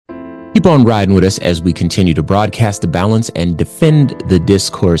Keep on riding with us as we continue to broadcast the balance and defend the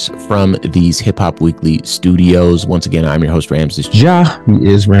discourse from these Hip Hop Weekly studios. Once again, I'm your host, Ramses Ja. He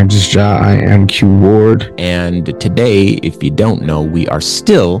is Ramses Ja. I am Q Ward. And today, if you don't know, we are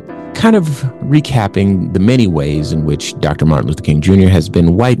still kind of recapping the many ways in which Dr. Martin Luther King Jr. has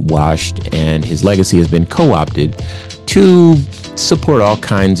been whitewashed and his legacy has been co-opted to support all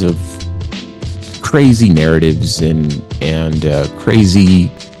kinds of crazy narratives and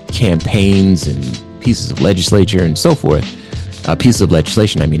crazy campaigns and pieces of legislature and so forth, pieces of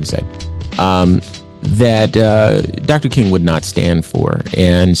legislation, I mean to say, that Dr. King would not stand for.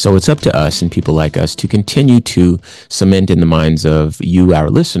 And so it's up to us and people like us to continue to cement in the minds of you, our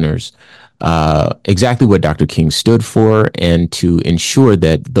listeners, exactly what Dr. King stood for, and to ensure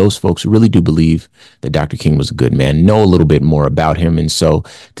that those folks who really do believe that Dr. King was a good man know a little bit more about him. And so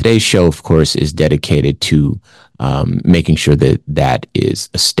today's show, of course, is dedicated to making sure that that is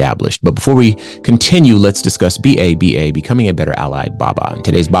established. But before we continue, let's discuss BABA, Becoming a Better Ally, BABA. And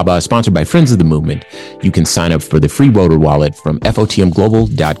today's BABA is sponsored by Friends of the Movement. You can sign up for the free Rotor Wallet from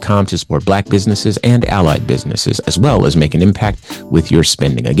FOTMglobal.com to support Black businesses and allied businesses, as well as make an impact with your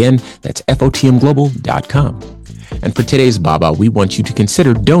spending. Again, that's FOTMglobal.com. And for today's BABA, we want you to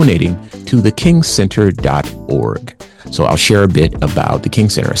consider donating to thekingcenter.org. So I'll share a bit about the King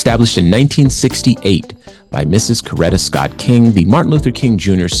Center. Established in 1968 by Mrs. Coretta Scott King, the Martin Luther King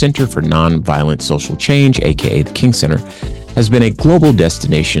Jr. Center for Nonviolent Social Change, aka the King Center, has been a global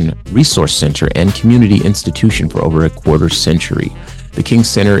destination, resource center, and community institution for over a quarter century. The King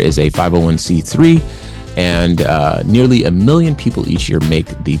Center is a 501c3, and nearly 1 million people each year make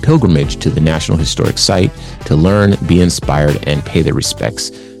the pilgrimage to the National Historic Site to learn, be inspired, and pay their respects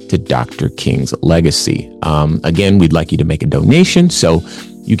to Dr. King's legacy. Again, we'd like you to make a donation, so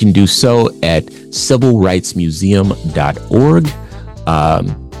you can do so at civilrightsmuseum.org,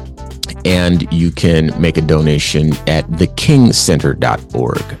 and you can make a donation at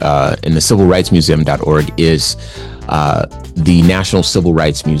thekingcenter.org. And the civilrightsmuseum.org is the National Civil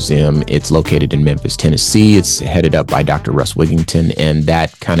Rights Museum. It's located in Memphis, Tennessee. It's headed up by Dr. Russ Wigington, and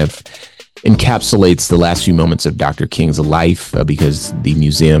that kind of encapsulates the last few moments of Dr. King's life because the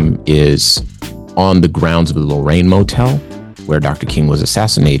museum is on the grounds of the Lorraine Motel where Dr. King was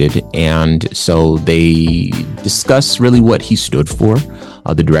assassinated. And so they discuss really what he stood for,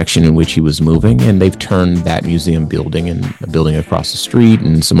 the direction in which he was moving. And they've turned that museum building and a building across the street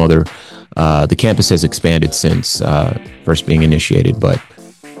and some other, the campus has expanded since first being initiated. But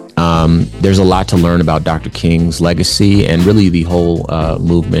there's a lot to learn about Dr. King's legacy and really the whole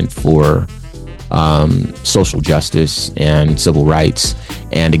movement for social justice and civil rights.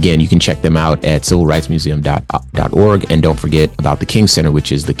 And again, you can check them out at civilrightsmuseum.org. And don't forget about the King Center,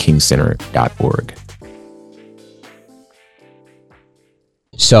 which is thekingcenter.org.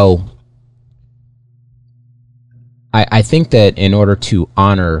 So I think that in order to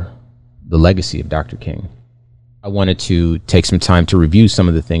honor the legacy of Dr. King, I wanted to take some time to review some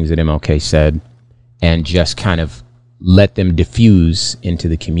of the things that MLK said and just kind of let them diffuse into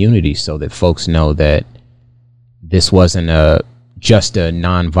the community so that folks know that this wasn't just a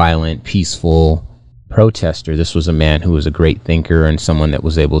nonviolent, peaceful protester. This was a man who was a great thinker and someone that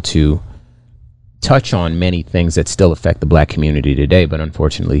was able to touch on many things that still affect the Black community today. But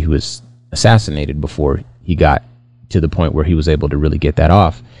unfortunately, he was assassinated before he got to the point where he was able to really get that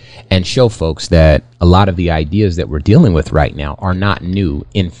off and show folks that a lot of the ideas that we're dealing with right now are not new.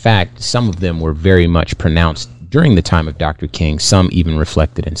 In fact, some of them were very much pronounced during the time of Dr. King, some even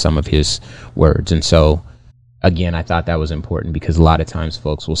reflected in some of his words. And so, again, I thought that was important because a lot of times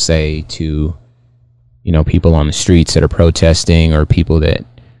folks will say to, people on the streets that are protesting or people that,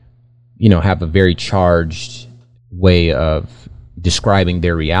 have a very charged way of describing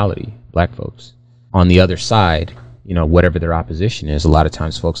their reality, Black folks. On the other side, whatever their opposition is, a lot of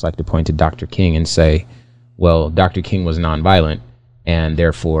times folks like to point to Dr. King and say, well, Dr. King was nonviolent and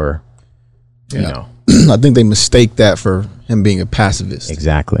therefore, I think they mistake that for him being a pacifist.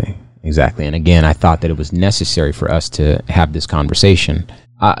 Exactly. And again, I thought that it was necessary for us to have this conversation.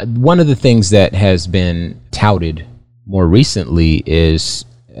 One of the things that has been touted more recently is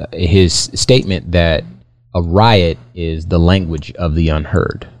his statement that a riot is the language of the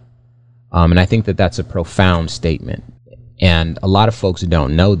unheard. And I think that that's a profound statement. And a lot of folks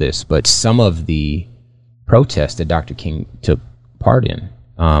don't know this, but some of the protests that Dr. King took part in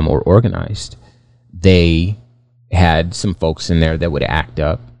or organized, they had some folks in there that would act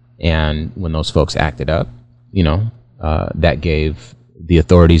up. And when those folks acted up, that gave the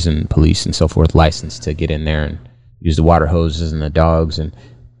authorities and police and so forth license to get in there and use the water hoses and the dogs and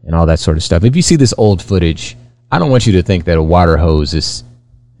all that sort of stuff. If you see this old footage, I don't want you to think that a water hose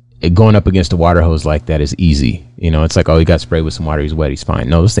going up against a water hose like that is easy. It's like, oh, he got sprayed with some water, he's wet, he's fine.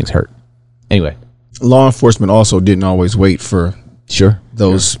 No, those things hurt. Anyway, law enforcement also didn't always wait for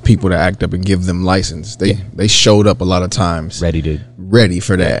those people to act up and give them license. They showed up a lot of times ready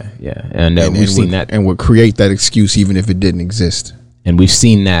for that. Yeah. And we've seen that, and would create that excuse even if it didn't exist. And we've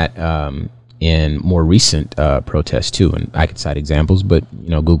seen that in more recent protests too. And I could cite examples, but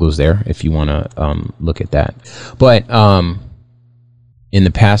Google's there if you want to look at that. But in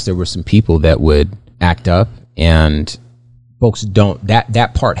the past, there were some people that would act up, and folks don't,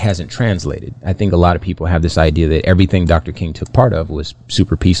 that part hasn't translated. I think a lot of people have this idea that everything Dr. King took part of was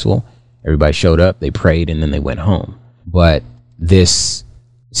super peaceful. Everybody showed up, they prayed, and then they went home. But this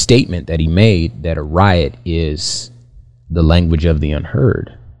statement that he made, that a riot is the language of the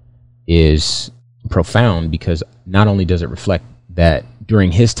unheard, is profound, because not only does it reflect that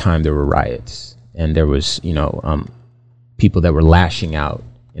during his time there were riots and there was, people that were lashing out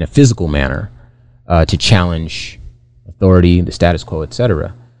in a physical manner to challenge authority, the status quo,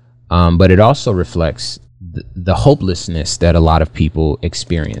 etc. But it also reflects the hopelessness that a lot of people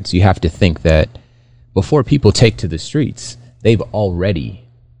experience. You have to think that before people take to the streets, they've already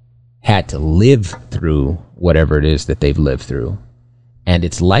had to live through whatever it is that they've lived through. And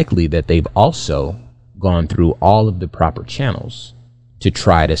it's likely that they've also gone through all of the proper channels to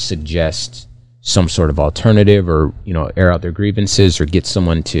try to suggest some sort of alternative, or air out their grievances, or get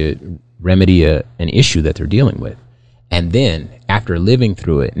someone to remedy an issue that they're dealing with. And then after living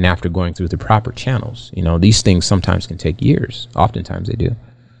through it and after going through the proper channels, these things sometimes can take years. Oftentimes they do.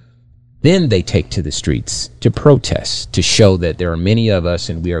 Then they take to the streets to protest, to show that there are many of us,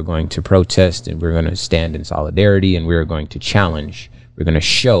 and we are going to protest, and we're going to stand in solidarity, and we're going to challenge. We're going to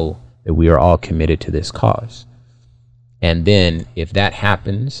show that we are all committed to this cause. And then if that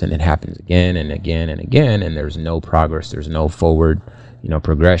happens, and it happens again and again and again, and there's no progress, there's no forward,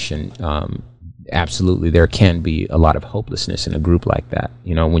 progression, absolutely there can be a lot of hopelessness in a group like that.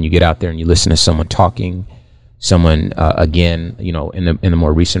 When you get out there and you listen to someone talking, someone, again, in the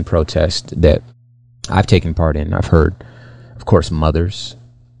more recent protest that I've taken part in, I've heard, of course, mothers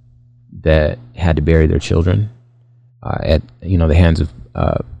that had to bury their children at, the hands of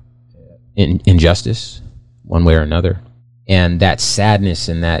injustice, one way or another. And that sadness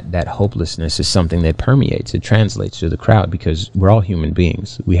and that hopelessness is something that permeates. It translates to the crowd, because we're all human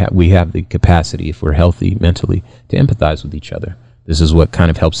beings. We have the capacity, if we're healthy mentally, to empathize with each other. This is what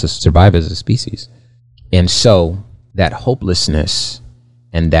kind of helps us survive as a species. And so that hopelessness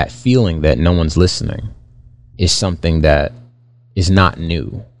and that feeling that no one's listening is something that is not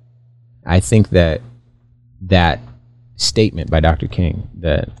new. I think that statement by Dr. King,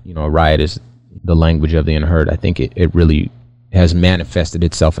 that a riot is the language of the unheard, I think it really has manifested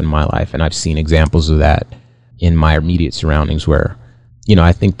itself in my life, and I've seen examples of that in my immediate surroundings where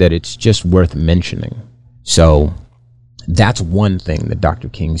I think that it's just worth mentioning. So that's one thing that Dr.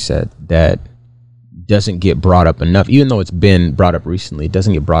 King said that doesn't get brought up enough, even though it's been brought up recently. It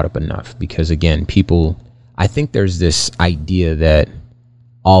doesn't get brought up enough because, again, I think there's this idea that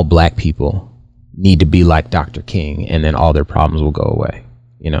all black people need to be like Dr. King, and then all their problems will go away,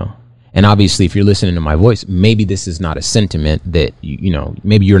 And obviously, if you're listening to my voice, maybe this is not a sentiment that,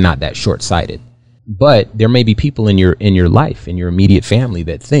 maybe you're not that short-sighted. But there may be people in your life, in your immediate family,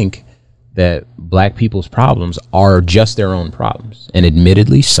 that think that black people's problems are just their own problems. And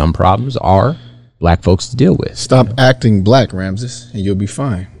admittedly, some problems are black folks to deal with. Stop acting black, Ramses, and you'll be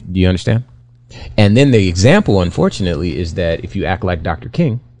fine. Do you understand? And then the example, unfortunately, is that if you act like Dr.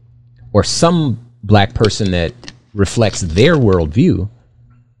 King, or some black person that reflects their worldview,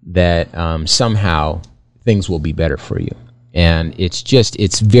 that somehow things will be better for you. And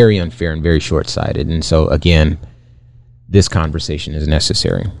it's very unfair and very short-sighted. And so, again, this conversation is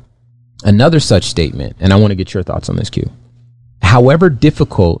necessary. Another such statement, and I want to get your thoughts on this, Q. However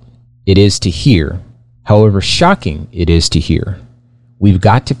difficult it is to hear, however shocking it is to hear, we've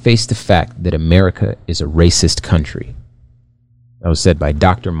got to face the fact that America is a racist country. That was said by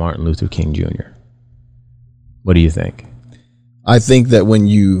Dr. Martin Luther King Jr. What do you think? I think that when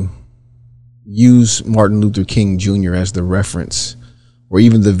you use Martin Luther King Jr. as the reference, or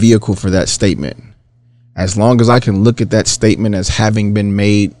even the vehicle for that statement, as long as I can look at that statement as having been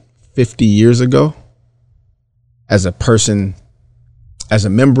made 50 years ago, as a person, as a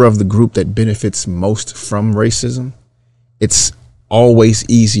member of the group that benefits most from racism, it's always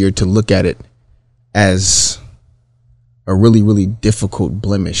easier to look at it as a really, really difficult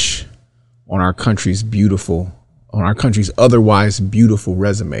blemish on our country's otherwise beautiful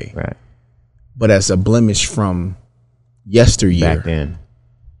resume. Right. But as a blemish from yesteryear. Back then.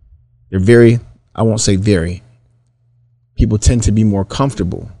 I won't say very, people tend to be more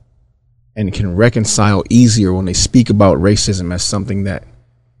comfortable and can reconcile easier when they speak about racism as something that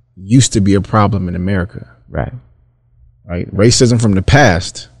used to be a problem in America. Right. Right. Racism from the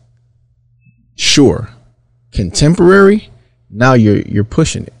past. Sure. Contemporary. Now you're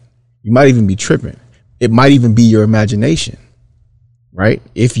pushing it. You might even be tripping. It might even be your imagination. Right.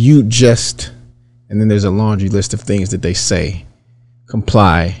 If you just, and then there's a laundry list of things that they say: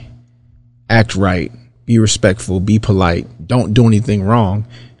 comply, act right, be respectful, be polite, don't do anything wrong,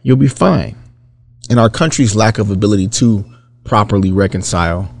 you'll be fine. And our country's lack of ability to properly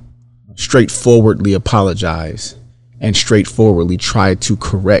reconcile, straightforwardly apologize, and straightforwardly try to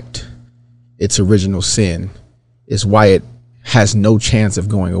correct its original sin is why it has no chance of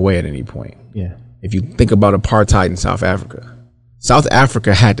going away at any point. Yeah. If you think about apartheid in South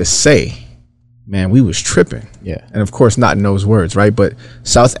Africa had to say, man, we was tripping. Yeah. And of course, not in those words, right? But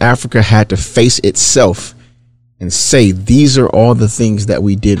South Africa had to face itself and say, these are all the things that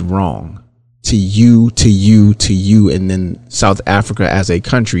we did wrong to you, to you, to you. And then South Africa as a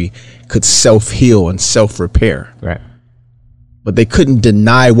country could self-heal and self-repair. Right. But they couldn't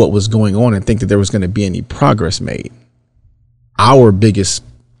deny what was going on and think that there was going to be any progress made. Our biggest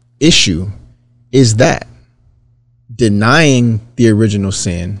issue is that denying the original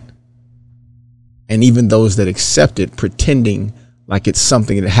sin, and even those that accept it, pretending like it's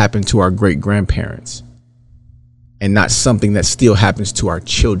something that happened to our great grandparents and not something that still happens to our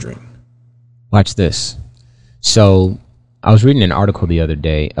children. Watch this. So I was reading an article the other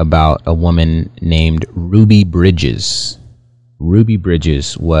day about a woman named Ruby Bridges. Ruby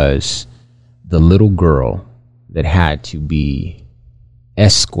Bridges was the little girl that had to be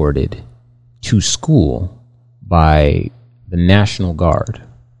escorted to school by the National Guard,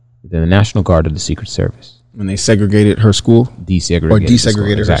 the National Guard of the Secret Service. When they segregated her school?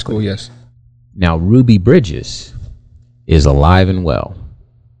 Desegregated her school, yes. Now, Ruby Bridges is alive and well,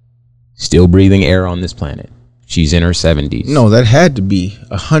 still breathing air on this planet. She's in her 70s. No, that had to be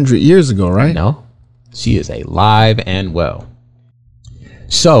 100 years ago, right? No, she is alive and well.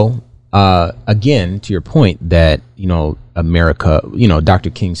 So, again, to your point that, America, Dr.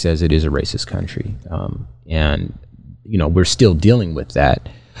 King says it is a racist country. And, we're still dealing with that.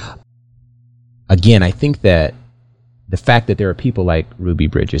 Again, I think that the fact that there are people like Ruby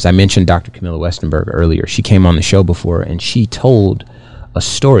Bridges, I mentioned Dr. Camilla Westenberg earlier. She came on the show before and she told a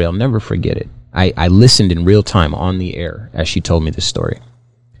story. I'll never forget it. I listened in real time on the air as she told me this story.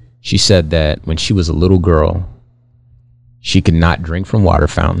 She said that when she was a little girl, she could not drink from water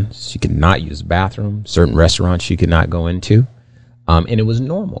fountains. She could not use the bathroom. Certain restaurants she could not go into. And it was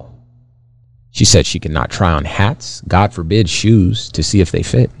normal. She said she could not try on hats, God forbid shoes, to see if they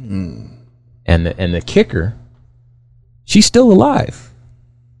fit. And the kicker, she's still alive.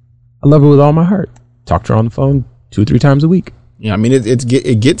 I love her with all my heart. Talk to her on the phone 2-3 times a week. Yeah, I mean,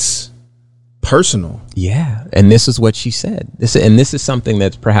 it gets personal. Yeah, and this is what she said. This is something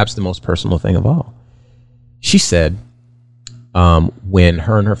that's perhaps the most personal thing of all. She said, when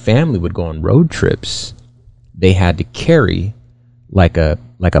her and her family would go on road trips, they had to carry like a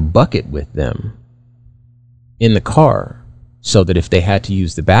bucket with them in the car so that if they had to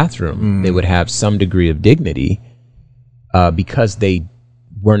use the bathroom, they would have some degree of dignity because they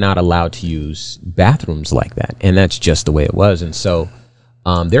were not allowed to use bathrooms like that. And that's just the way it was. And so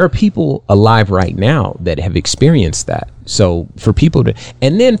there are people alive right now that have experienced that. So for people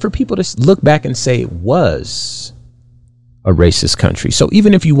to look back and say it was a racist country. So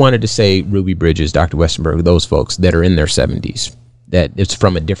even if you wanted to say Ruby Bridges, Dr. Westenberg, those folks that are in their 70s, that it's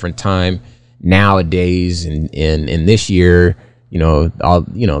from a different time nowadays and in this year,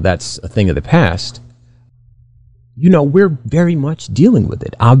 that's a thing of the past. We're very much dealing with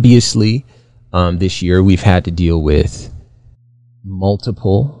it. Obviously, this year we've had to deal with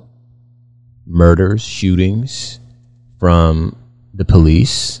multiple murders, shootings from the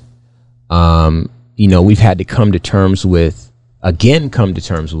police. We've had to come to terms with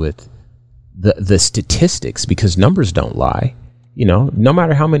the statistics, because numbers don't lie. No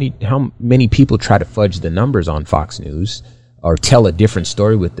matter how many people try to fudge the numbers on Fox News or tell a different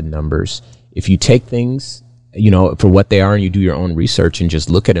story with the numbers, if you take things, for what they are and you do your own research and just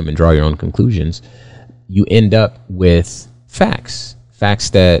look at them and draw your own conclusions, you end up with facts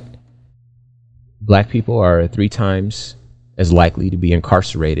that black people are 3 times as likely to be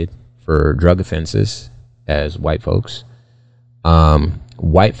incarcerated for drug offenses as white folks.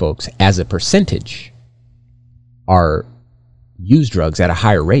 White folks, as a percentage, use drugs at a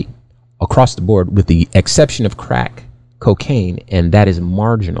higher rate across the board, with the exception of crack cocaine, and that is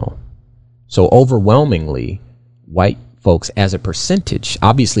marginal. So overwhelmingly, white folks as a percentage,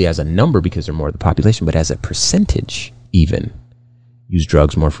 obviously as a number because they're more of the population, but as a percentage even, use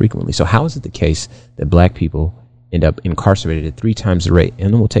drugs more frequently. So how is it the case that black people end up incarcerated at 3 times the rate?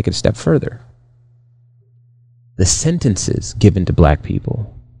 And then we'll take it a step further. The sentences given to black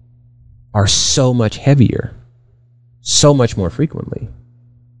people are so much heavier, so much more frequently.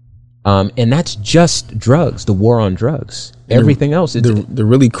 And that's just drugs, the war on drugs. Everything else. The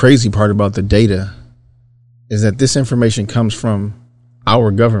really crazy part about the data is that this information comes from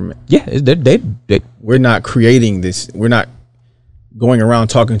our government. Yeah, we're not creating this. We're not going around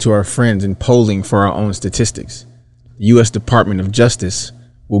talking to our friends and polling for our own statistics. The U.S. Department of Justice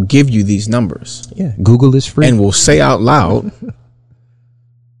will give you these numbers. Yeah, Google is free. And will say out loud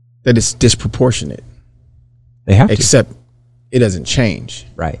that it's disproportionate. They have to. Except it doesn't change.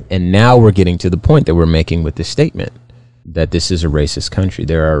 Right. And now we're getting to the point that we're making with this statement that this is a racist country.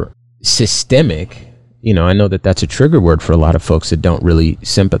 There are systemic, I know that that's a trigger word for a lot of folks that don't really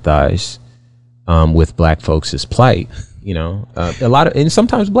sympathize with black folks' plight. And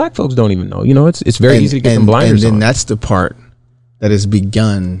sometimes black folks don't even know. It's very easy to get them blinders on. And then that's the part that has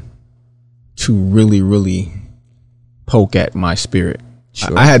begun to really, really poke at my spirit.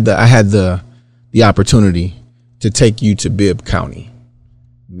 Sure. I had the opportunity to take you to Bibb County,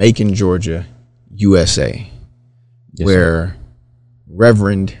 Macon, Georgia, USA, where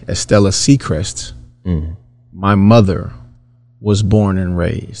Reverend Estella Seacrest, my mother, was born and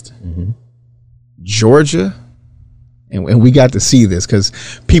raised. Mm-hmm. Georgia, and we got to see this because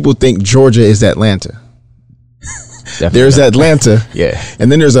people think Georgia is Atlanta. There's Atlanta,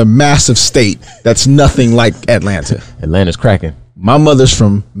 and then there's a massive state that's nothing like Atlanta. Atlanta's cracking. My mother's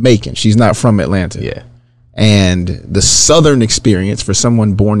from Macon. She's not from Atlanta. Yeah. And the Southern experience for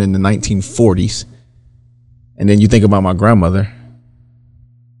someone born in the 1940s, and then you think about my grandmother,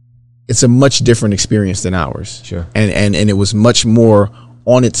 it's a much different experience than ours. Sure. And it was much more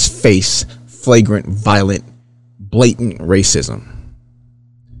on its face, flagrant, violent, blatant racism.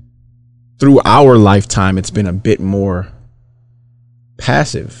 Through our lifetime, it's been a bit more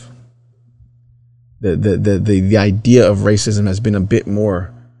passive. The idea of racism has been a bit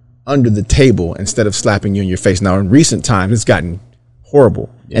more under the table instead of slapping you in your face. Now, in recent times, it's gotten horrible,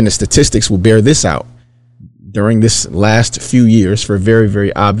 and the statistics will bear this out. During this last few years, for very,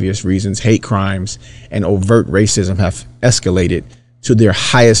 very obvious reasons, hate crimes and overt racism have escalated to their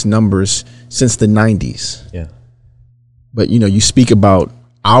highest numbers since the 90s. Yeah. But, you speak about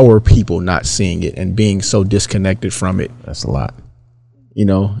our people not seeing it and being so disconnected from it. That's a lot.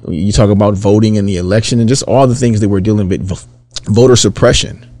 You talk about voting in the election and just all the things that we're dealing with, voter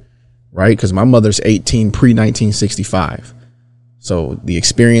suppression, right? Because my mother's 18 pre-1965. So the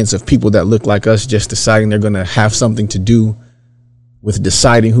experience of people that look like us just deciding they're going to have something to do with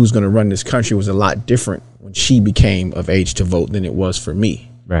deciding who's going to run this country was a lot different when she became of age to vote than it was for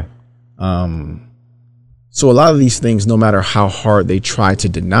me. Right. So a lot of these things, no matter how hard they try to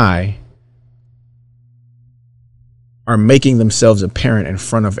deny, are making themselves apparent in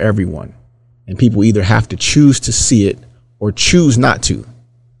front of everyone. And people either have to choose to see it or choose not to,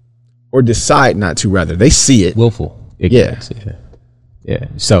 or decide not to, rather. They see it. Willful ignorance. Yeah.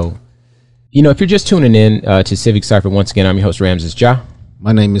 So, if you're just tuning in to Civic Cypher, once again, I'm your host, Ramses Ja.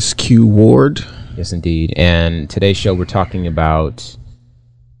 My name is Q Ward. Yes, indeed. And today's show, we're talking about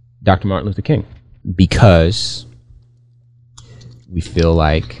Dr. Martin Luther King, because we feel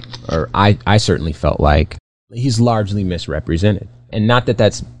like, or I certainly felt like, he's largely misrepresented. And not that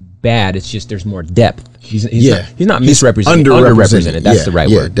that's bad, it's just there's more depth. He's not misrepresented. Underrepresented. That's the right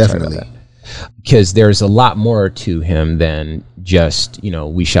word. Definitely. Because there's a lot more to him than just,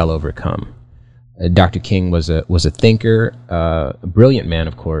 we shall overcome. Dr. King was a thinker, a brilliant man,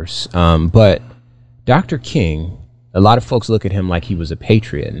 of course. But Dr. King, a lot of folks look at him like he was a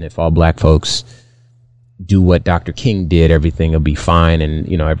patriot. And if all black folks do what Dr. King did, everything will be fine.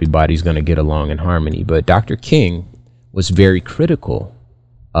 And, everybody's going to get along in harmony. But Dr. King was very critical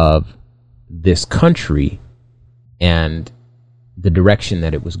of this country and the direction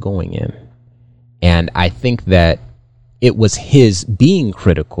that it was going in. And I think that it was his being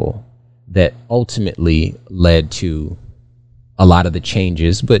critical that ultimately led to a lot of the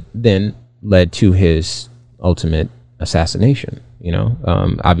changes, but then led to his ultimate assassination.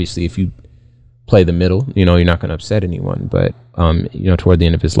 Obviously, if you play the middle, you're not going to upset anyone. But, toward the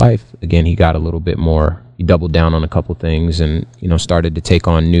end of his life, again, he got a little bit more, he doubled down on a couple things and, started to take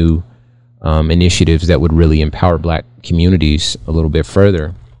on new initiatives that would really empower black communities a little bit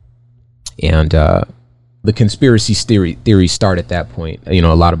further. And the conspiracy theories start at that point. A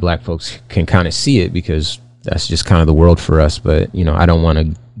lot of black folks can kind of see it because that's just kind of the world for us. But, I don't want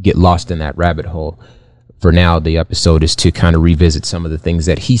to get lost in that rabbit hole. For now, the episode is to kind of revisit some of the things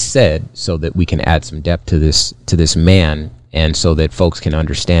that he said so that we can add some depth to this man and so that folks can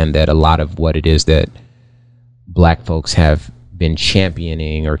understand that a lot of what it is that Black folks have been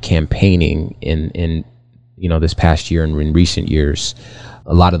championing or campaigning in this past year and in recent years,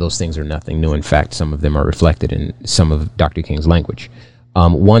 a lot of those things are nothing new. In fact, some of them are reflected in some of Dr. King's language.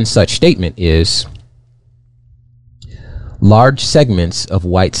 One such statement is, large segments of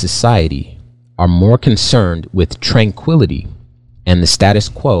white society are more concerned with tranquility and the status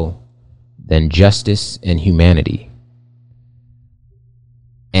quo than justice and humanity.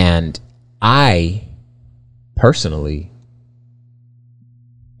 And I personally,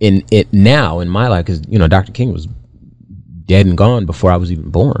 in my life, because Dr. King was dead and gone before I was even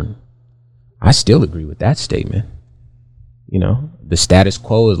born, I still agree with that statement. The status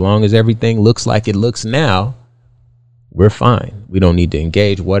quo, as long as everything looks like it looks now, we're fine. We don't need to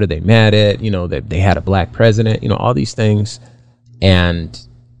engage. What are they mad at? That they had a Black president, all these things. And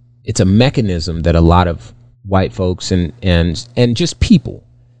it's a mechanism that a lot of white folks and just people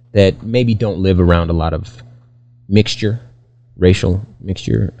that maybe don't live around a lot of racial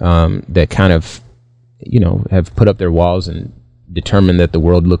mixture, that kind of, have put up their walls and determined that the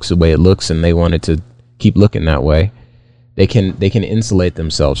world looks the way it looks, and they wanted to keep looking that way. They can insulate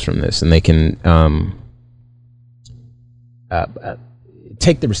themselves from this, and they can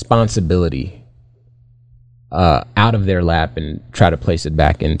take the responsibility out of their lap and try to place it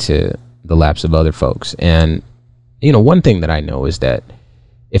back into the laps of other folks. And one thing that I know is that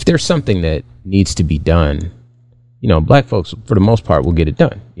if there's something that needs to be done, Black folks for the most part will get it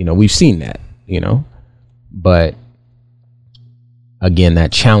done. We've seen that. But again,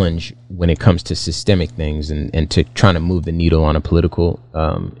 that challenge when it comes to systemic things and to trying to move the needle on a political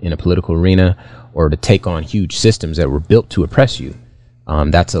in a political arena, or to take on huge systems that were built to oppress you,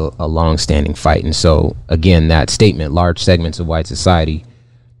 that's a long-standing fight. And so again, that statement, large segments of white society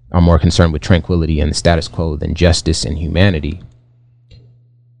are more concerned with tranquility and the status quo than justice and humanity,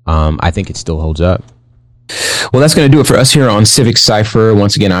 I think it still holds up. Well, that's going to do it for us here on Civic Cypher.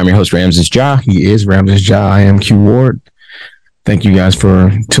 Once again, I'm your host, Ramses Ja. He is Ramses Ja. I am Q Ward. Thank you guys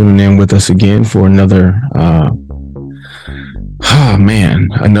for tuning in with us again for another,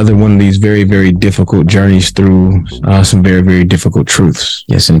 another one of these very, very difficult journeys through some very, very difficult truths.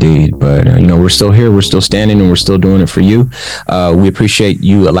 Yes, indeed. But, we're still here. We're still standing, and we're still doing it for you. We appreciate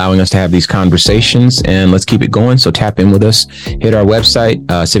you allowing us to have these conversations, and let's keep it going. So tap in with us. Hit our website,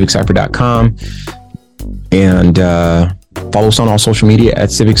 civiccypher.com. And follow us on all social media at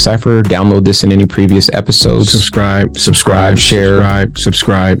Civic Cypher. Download this and any previous episodes. Subscribe, share,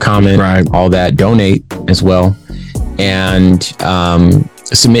 comment, all that. Donate as well. And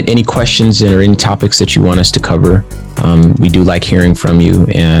submit any questions or any topics that you want us to cover. We do like hearing from you,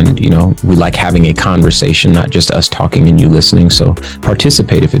 and we like having a conversation, not just us talking and you listening. So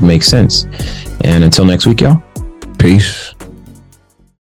participate if it makes sense. And until next week, y'all. Peace.